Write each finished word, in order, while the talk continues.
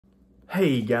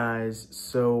Hey guys,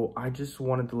 so I just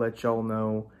wanted to let y'all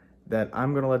know that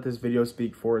I'm gonna let this video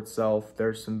speak for itself.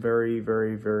 There's some very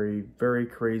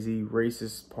crazy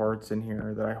racist parts in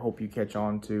here that I hope you catch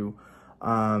on to.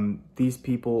 These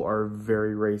people are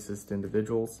very racist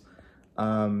individuals.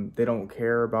 They don't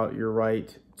care about your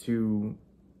right to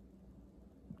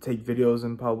take videos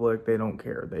in public. They don't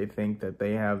care. They think that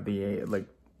they have the, like,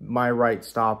 my rights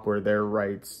stop where their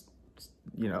rights,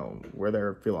 you know, where they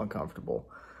feel uncomfortable.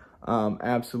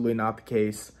 Absolutely not the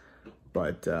case.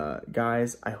 But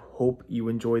guys, I hope you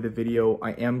enjoy the video.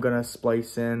 I am gonna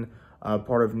splice in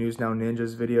part of News Now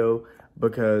Ninja's video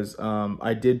because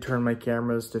I did turn my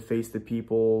cameras to face the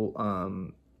people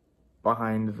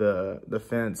behind the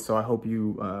fence, so I hope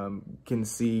you can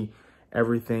see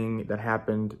everything that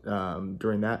happened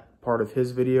during that part of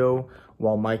his video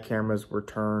while my cameras were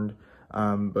turned.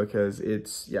 Because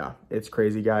it's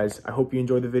crazy, guys. I hope you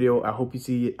enjoyed the video. I hope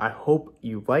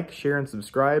you like, share, and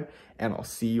subscribe, and I'll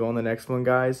see you on the next one,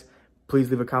 guys.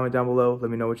 Please leave a comment down below. Let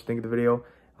me know what you think of the video.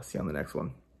 I'll see you on the next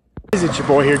one. It's your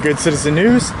boy here, Good Citizen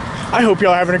News. I hope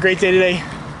y'all are having a great day today.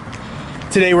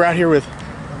 Today we're out here with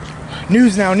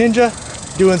News Now Ninja,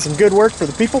 doing some good work for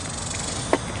the people,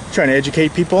 trying to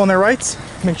educate people on their rights,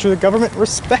 make sure the government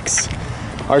respects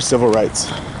our civil rights.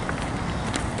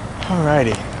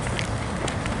 Alrighty.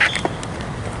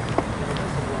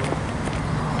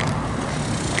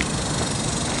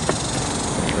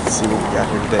 See what we got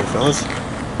here today, fellas.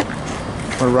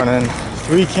 We're running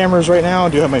 3 cameras right now. I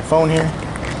do have my phone here.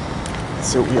 Let's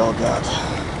see what we all got.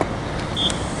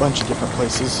 A bunch of different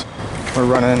places. We're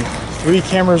running 3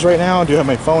 cameras right now. I do have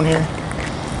my phone here.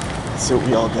 Let's see what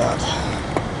we all got.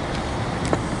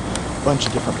 A bunch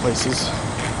of different places.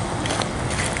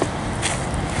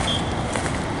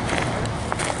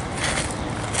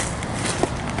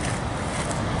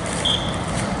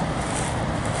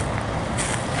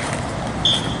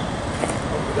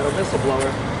 Got a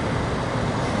whistleblower.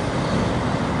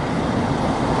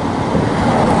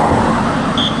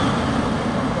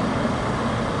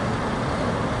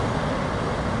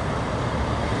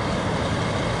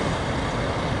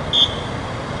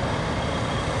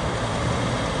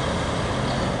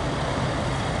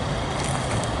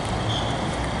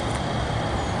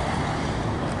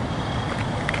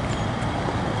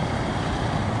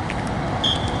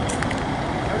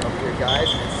 Up here, guys,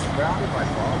 it's surrounded by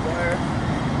barbed wire.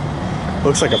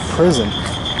 Looks like a prison.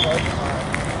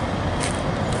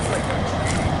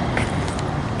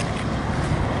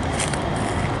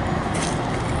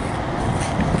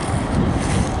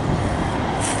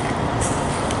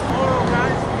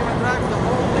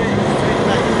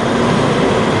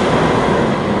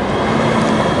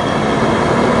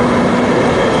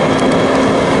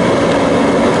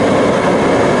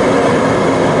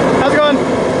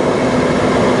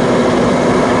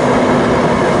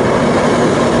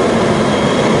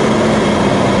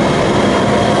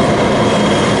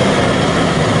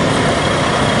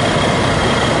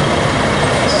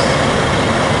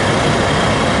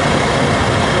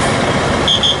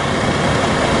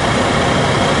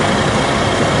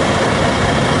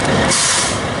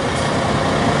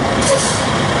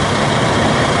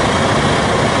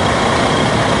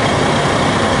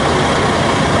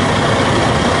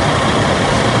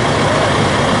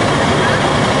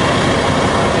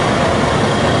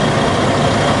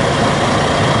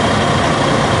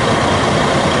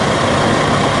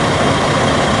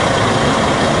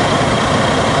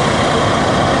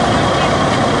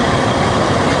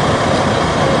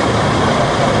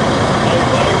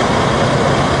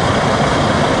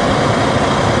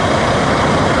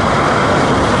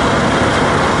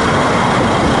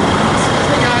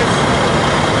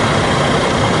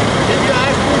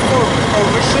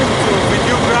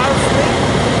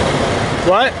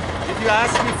 What? Did you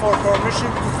ask me for permission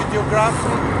to videograph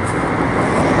me?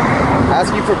 Ask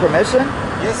you for permission?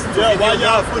 Yes. Yeah, why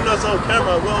y'all putting us on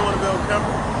camera? We don't want to be on camera.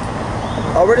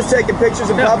 Oh, we're just taking pictures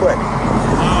in public.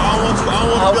 I don't want to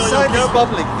be Outside on is camera.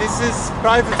 public. This is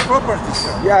private property,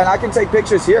 sir. Yeah, and I can take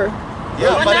pictures here.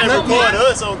 Yeah, but they not record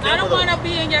here. us on camera. I don't want to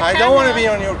be in your camera. I don't want to be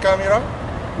on your camera.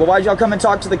 Well, why'd y'all come and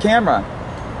talk to the camera?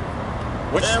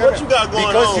 Which Man, what you got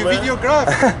going because on, you man?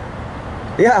 videograph.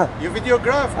 Yeah, You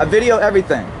videograph. I video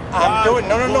everything. I'm doing.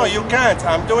 No, you can't.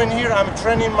 I'm doing here. I'm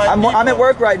training my people. I'm at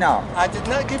work right now. I did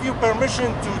not give you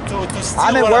permission to steal.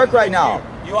 I'm at what work right doing now.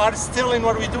 here. You are stealing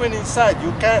what we're doing inside.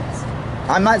 You can't.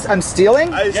 I'm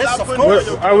stealing? Hey, Yes, stop of putting course.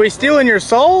 on your- Are we stealing your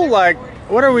soul? Like,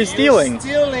 what are we stealing? You're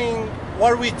stealing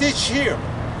what we teach here.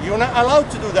 You're not allowed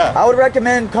to do that. I would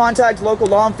recommend contact local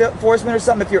law enforcement or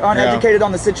something if you're uneducated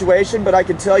on the situation, but I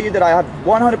can tell you that I have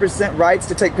 100% rights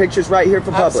to take pictures right here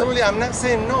from public. Absolutely, I'm not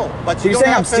saying no, but So you you're don't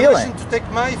saying have I'm stealing? permission to take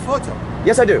my photo.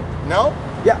 Yes, I do. No?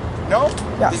 Yeah. No?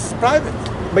 Yeah. This is private.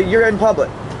 But you're in public.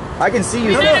 I can see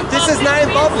you. No, this is not in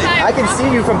public. I can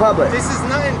see you from public. This is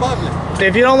not in public.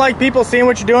 If you don't like people seeing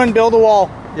what you're doing, build a wall.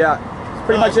 Yeah. That's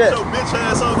pretty much it. Get your bitch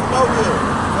ass off the over here.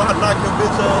 I'll knock your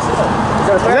bitch ass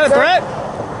off. Is Is that a sir? threat?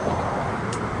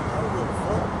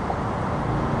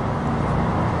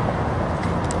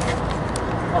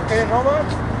 Okay, Roman?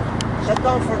 Shut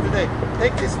down for today.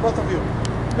 Take this, both of you.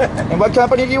 And what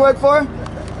company do you work for?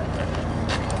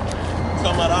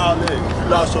 Talking about all that. You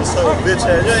lost your soul, bitch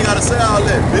ass. You ain't gotta say all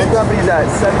that, What bitch. company is that?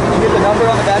 Did you get the number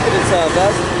on the back of its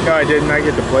vest? No, I didn't. I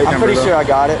get the plate I'm number. pretty though. sure I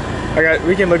got it.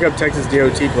 We can look up Texas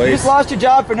DOT You plates. just lost your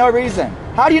job for no reason.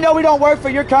 How do you know we don't work for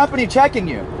your company checking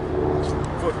you?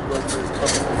 Fuck you, bro. This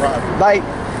fucking private. Like,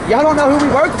 y'all don't know who we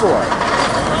work for.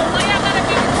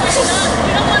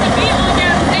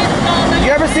 You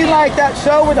ever seen like that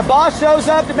show where the boss shows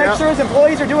up to make sure his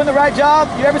employees are doing the right job?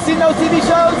 You ever seen those TV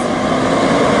shows?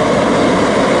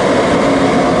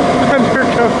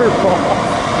 Undercover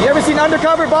boss. You ever seen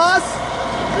Undercover Boss?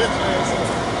 Bitch ass.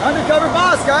 Undercover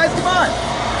Boss, guys, come on.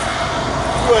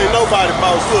 You ain't nobody,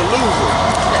 boss. You a loser.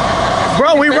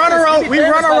 Bro, we run our own. Be We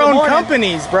famous run by our the own morning.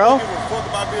 companies, bro. You give a fuck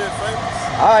about being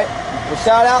famous? All right, well,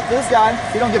 shout out to this guy.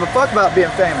 He don't give a fuck about being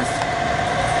famous.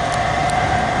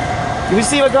 You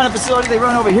see what kind of facility they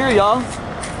run over here, y'all?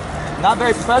 Not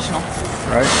very professional.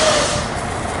 Right.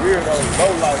 Weirdos, no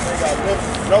life. They got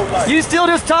no life. You still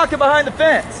just talking behind the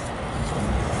fence.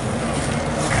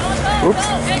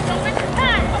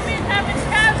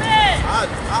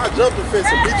 I jumped the fence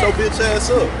and beat your bitch ass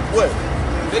up. What?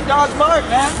 Big dog's bark,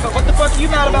 man. But what the fuck are you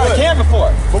mad about what? a camera for?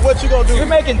 But what you gonna do? You're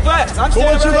making threats. I'm But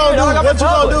standing what you right here, gonna dog. do? I'm What in you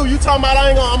public. gonna do? You talking about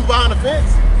I'm behind the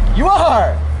fence? You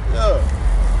are. Yeah.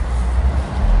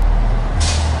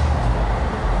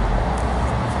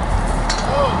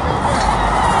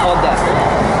 Hold that.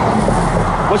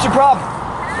 What's your problem?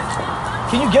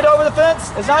 Can you get over the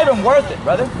fence? It's not even worth it,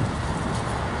 brother.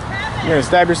 You're gonna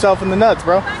stab yourself in the nuts,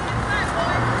 bro. Or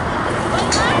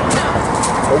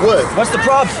what? What's the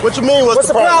problem? What you mean? What's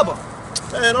the problem?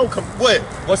 Man, don't come. What?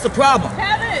 What's the problem?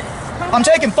 I'm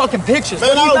taking fucking pictures. Man,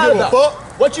 What I you don't mad give a about?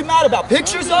 fuck. What you mad about?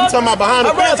 Pictures, dog? You talking about behind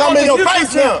the I ran fence? up I'm on in your this face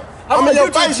YouTube channel. now. I'm I'm on in your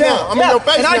YouTube face channel. now. I'm Yeah, in your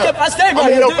face and now. I stayed right I'm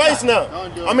in here your doing face that. now.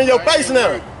 I'm in your face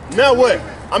now. Now what?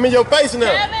 I'm in your face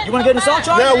now. You want to get an assault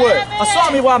charge? Now what?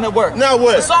 Assault me while I'm at work. Now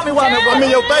what? Assault me while I'm at work. I'm in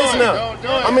your face now.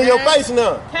 I'm in your face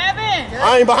now. Kevin!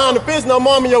 I ain't behind the fence no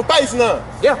more. I'm in your face now.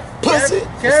 Yeah. Pussy.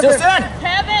 You're still standing.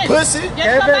 Kevin! Pussy.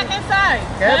 Just come back inside.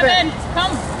 Kevin,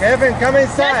 come. Kevin, come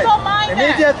inside. Just don't mind that.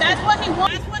 Immediately. That's what he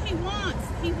wants. That's what he wants.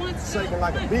 He wants Shaking to.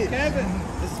 like a bitch.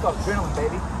 This is called adrenaline,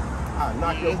 baby. I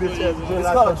knock your bitch ass It's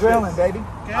called adrenaline, baby.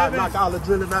 I knock all the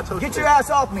drilling out your Get shit. your ass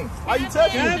off me. Why you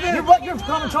touching me? You're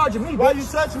coming charging me, bitch. Why you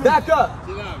touching me? Back up.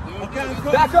 Okay, I'm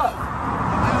coming. Back up.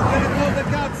 I'm gonna call the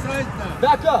cops right now.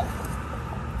 Back up.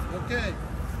 Okay.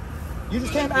 You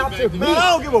just came after me. Man, I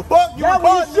don't give a fuck. You Yeah,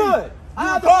 well, you recording me. should. I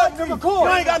have the right to record.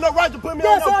 You ain't got no right to put me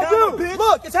Yes, on no I camera, do. bitch.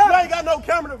 Look, it's You happening. ain't got no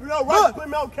camera, no right Look. to put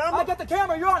me on I camera. got the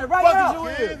camera. You're on it right Fuck now.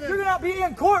 is you in? You're gonna be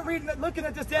in court looking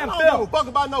at this damn I don't give film. a fuck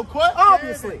about no quit.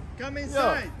 Obviously. Come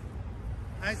inside.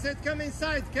 I said come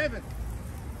inside, Kevin.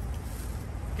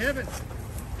 Kevin,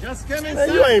 just come inside.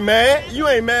 Man, you ain't mad. You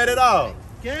ain't mad at all.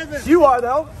 Kevin, You are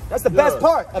though. That's the best Yeah.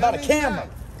 part about a Come camera. inside.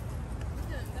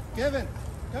 Kevin,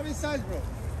 come inside, bro.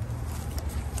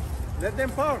 Let them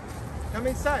park. Come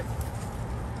inside.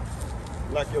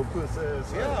 Like your pussy ass.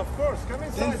 Yeah, of course. Come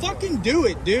inside. Then fucking do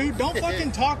it, dude. Don't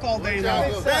fucking talk all day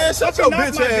long. Man, shut your Knock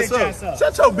bitch my ass bitch ass up. up.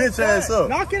 Shut your bitch ass up.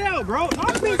 Knock it out, bro.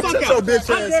 Knock me fuck Shut out. your bitch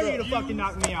How ass dare up. you to fucking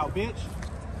knock me out, bitch?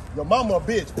 Your mama a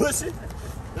bitch, pussy.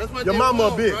 That's what Your they mama a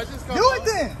want, bitch. bro. Just come Do on. it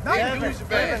then. Knock Kevin,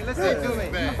 Kevin, listen to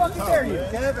me. I fucking dare you.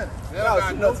 Kevin, Y'all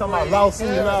sitting there talking about lawsuit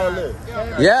and all that.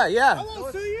 Yeah, yeah. I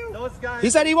won't sue you. those guys He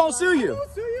said he won't sue you.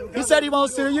 Sue you. He said he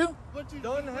won't sue you.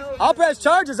 don't help. I'll press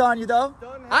charges on you though.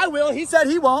 I will. He said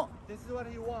he won't. This is what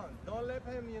he wants. Don't let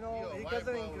him, he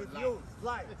doesn't use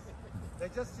lights. They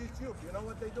just YouTube. You know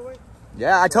what they're doing?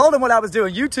 Yeah, I told him what I was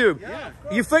doing. YouTube.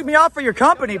 You flicked me off for your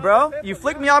company, bro. You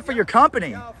flicked me off for your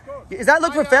company. Does that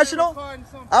look professional?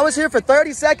 I was here for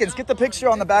 30 seconds. Get the picture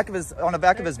on the back of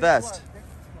his vest.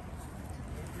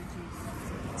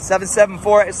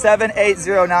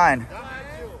 774-7809.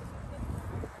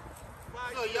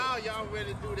 So y'all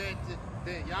ready to do that?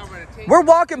 Y'all ready to take We're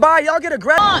walking by. Y'all get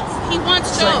aggressive. He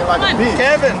wants to. Like Come a on. bitch.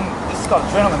 Kevin, This is called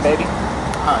adrenaline, baby.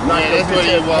 That's what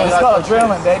he wants. It's called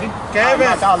adrenaline, baby.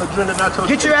 Kevin,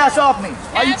 Get your ass off me.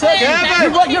 Why you touching me?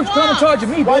 Kevin. You're coming charging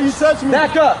me, Why bitch. you touching me?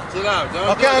 Back up. Chill out. Don't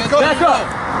Okay, I'm going. Back up.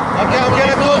 Okay, I'm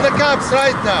gonna call the cops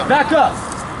right now. Back up.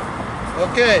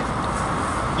 Okay.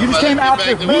 You just came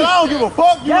after me. Man, I don't give a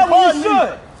fuck. You Yeah, well, recording you me.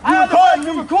 should. I have the right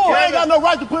to record. You ain't got no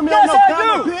right to put me Yes, on no I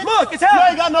camera, do. bitch. Look, it's You happening.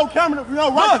 ain't got no camera,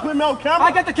 no right to put me on camera.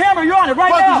 I got the camera. You're on it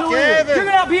right Fuck now. is you in? You're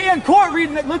gonna be in court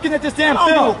looking at this damn I don't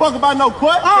film. give a fuck about no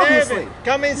court. Obviously. Kevin,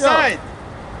 come inside.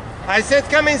 I said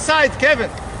come inside,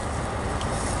 Kevin.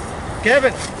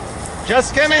 Kevin,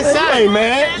 just come You inside. ain't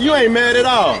mad. You ain't mad at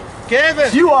all.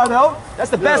 Kevin, You are though. That's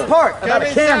the best part come about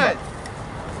a camera. inside.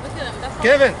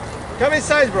 Kevin, come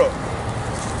inside, bro.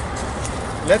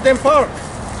 Let them park.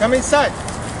 Come inside.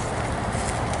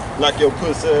 Like your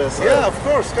pussy ass. Yeah, of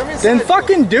course. Come inside. Then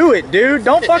fucking do it, dude.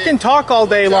 Don't fucking talk all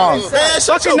day long. Man,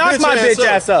 shut Fucking your knock my bitch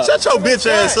ass up. Shut your bitch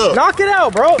ass up. Knock it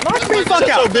out, bro. Knock me the fuck Shut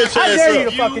your out. bitch I ass dare up. you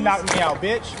to fucking knock me out,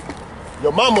 bitch.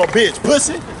 Your mama a bitch,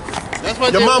 pussy. That's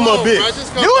what Your they mama a want, bitch. bro.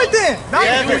 Just come Do on. it then. Knock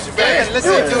Kevin, me. Kevin,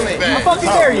 listen to me. I fucking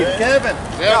dare you. Kevin,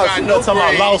 They don't got You no know, talking about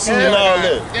grades. lawsuit and all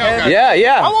that. They don't got-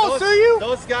 Yeah. I won't sue you.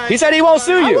 those guys. He said he won't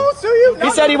sue I you. won't sue you. He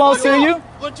said he won't sue you.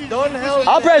 What you Don't help.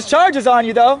 I'll press charges on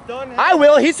you though. Don't I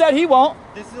will. He said he won't.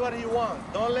 This is what he wants.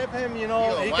 Don't let him, You're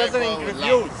he a doesn't white boy with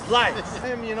reviews lights.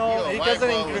 Him, You're a he white doesn't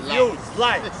boy with reviews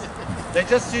lights. They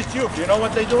just YouTube. You know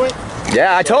what they're doing?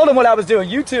 Yeah, I told him what I was doing.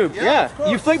 YouTube. Yeah, of course.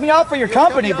 You flicked me off for your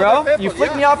company, bro. You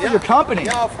flicked me off for your company.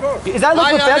 Yeah, of course. Does that look Why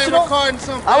y'all been professional? recording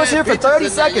some I was bad here for bitches 30 in there?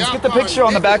 seconds. Y'all Get the calling picture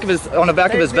on the back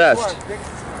of his vest.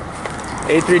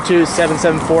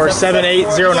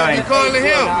 832-774-7809. You calling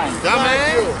him,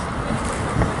 dumbass?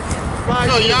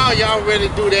 So y'all ready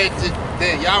to do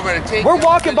that? Y'all ready to take? We're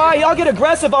walking by. Y'all get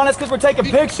aggressive on us because we're taking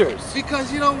pictures. Because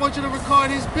he don't want you to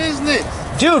record his business.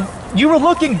 Dude, you were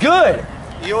looking good.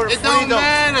 Your It freedom. don't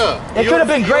matter. It could have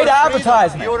been great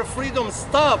advertisement. Your freedom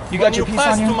stopped You when got your you piece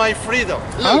passed on you? to my freedom.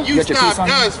 Look, you Got your piece stopped on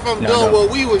you? us from doing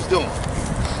what we was doing.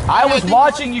 I was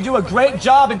watching you do a great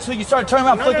job until you started turning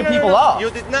around flicking people off. You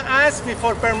did not ask me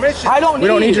for permission. I don't need, We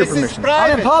don't need your This is permission.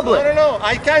 private. I'm in public. No.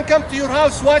 I can't come to your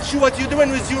house, watch what you're doing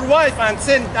with your wife, and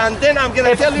then I'm gonna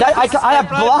If tell you. that, this is I have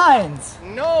private. blinds.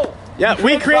 No. Yeah,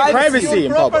 we create privacy Your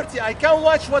in public. property. I can't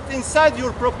watch what's inside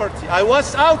your property. I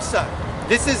was outside.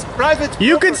 This is private.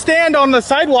 You property. could stand on the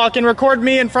sidewalk and record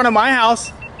me in front of my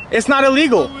house. It's not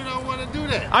illegal. We don't want to do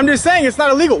that. I'm just saying it's not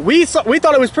illegal. We thought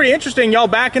it was pretty interesting, y'all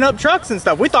backing up trucks and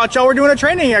stuff. We thought y'all were doing a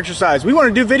training exercise. We want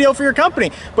to do video for your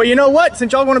company. But you know what?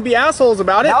 Since y'all want to be assholes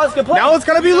about it, Now it's complaining. now it's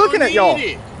going to be We looking don't at y'all.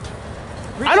 need it.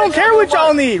 I don't care what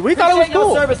y'all need. We thought it was Appreciate your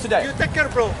cool. service today. You take care,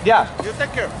 bro. Yeah. You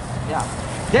take care. Yeah.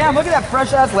 Damn, look at that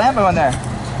fresh ass Lambo in there.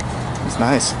 It's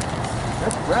nice.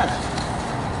 That's fresh.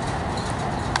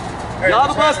 Y'all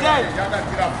have a blessed day. Y'all gotta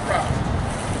get off the property.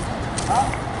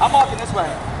 I'm walking this way.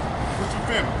 What you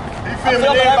filming? He I'm filming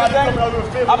filming everybody everything. coming over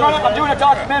here filming. I'm doing a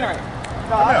documentary.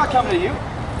 No, I'm not coming to you.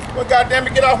 Well, goddamn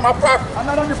it, get off my property. I'm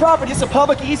not on your property. It's a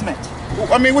public easement.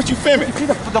 I mean, what you filming? See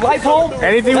the light pole?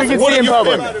 Anything we can What see are in you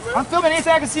public. filming? I'm filming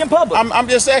anything I can see in public. I'm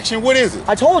just asking, what is it?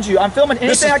 I told you, I'm filming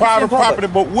This anything is I can see private in public. property,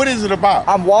 but what is it about?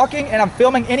 I'm walking and I'm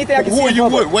filming anything I can Who see are in you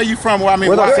public. with? Where you from? Well, I mean,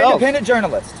 We're why? We're ourselves. independent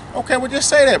journalists. Okay, well, just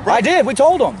say that, bro. I did. We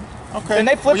told them. Okay. And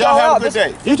they flipped Well, y'all all have a out. good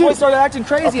day. This boy started acting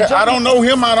crazy. Okay, I don't know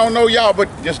him, I don't know y'all, but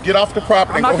just get off the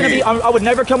property I'm and not go going to be. ahead. I would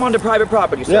never come onto private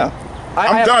property, sir. Yeah. I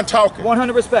I'm have done talking.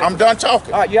 100 respect. I'm done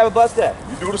talking. All right, you have a blessed day.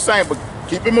 You do the same, but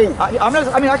keep it moving. I'm not.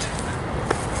 I mean, I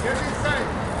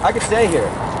could stay here.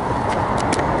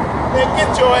 Man,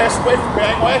 get your ass away from me. I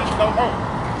ain't gonna ask you no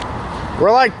more.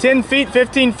 We're like 10 feet,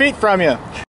 15 feet from you.